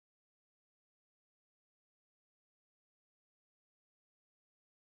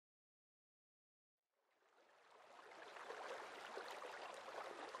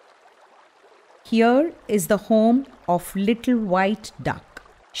Here is the home of little white duck.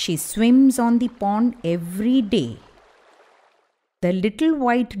 She swims on the pond every day. The little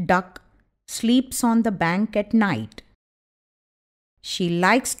white duck sleeps on the bank at night. She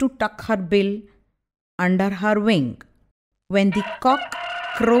likes to tuck her bill under her wing. When the cock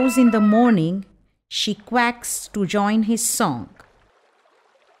crows in the morning, she quacks to join his song.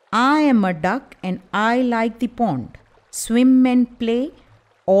 I am a duck and I like the pond. Swim and play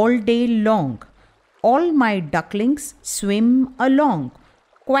all day long. All my ducklings swim along.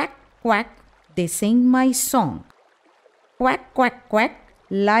 Quack, quack, they sing my song. Quack, quack, quack,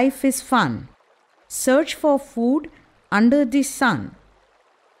 life is fun. Search for food under the sun.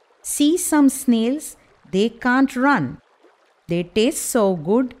 See some snails, they can't run. They taste so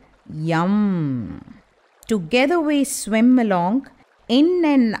good, yum. Together we swim along, in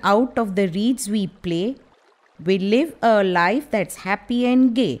and out of the reeds we play. We live a life that's happy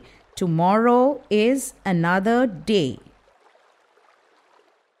and gay. Tomorrow is another day.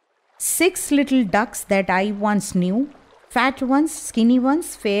 6 little ducks that I once knew, fat ones, skinny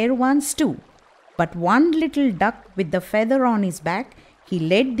ones, fair ones too. But one little duck with the feather on his back, he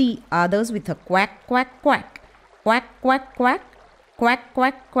led the others with a quack, quack, quack. Quack, quack, quack, quack,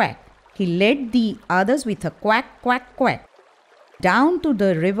 quack, quack. He led the others with a quack, quack, quack. Down to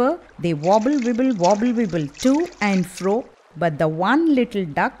the river they wobble, wibble, to and fro. But the one little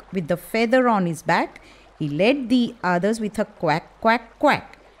duck with the feather on his back, he led the others with a quack, quack,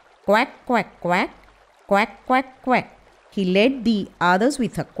 quack. Quack, quack, quack, quack, quack, quack. He led the others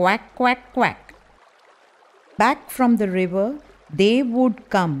with a quack, quack, quack. Back from the river they would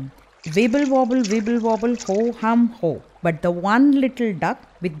come. Wibble, wobble, ho, hum, ho. But the one little duck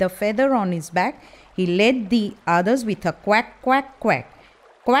with the feather on his back, he led the others with a quack, quack, quack.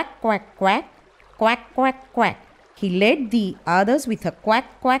 Quack, quack, quack, quack, quack, quack. He led the others with a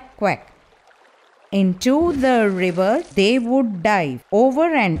quack, quack, quack. Into the river they would dive,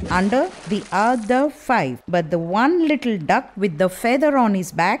 over and under the other 5. But the one little duck with the feather on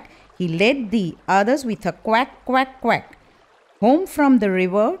his back, he led the others with a quack, quack, quack. Home from the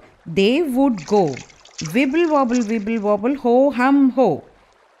river they would go. Wibble, wobble, ho, hum, ho.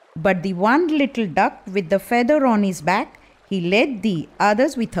 But the one little duck with the feather on his back, he led the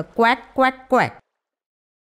others with a quack, quack, quack.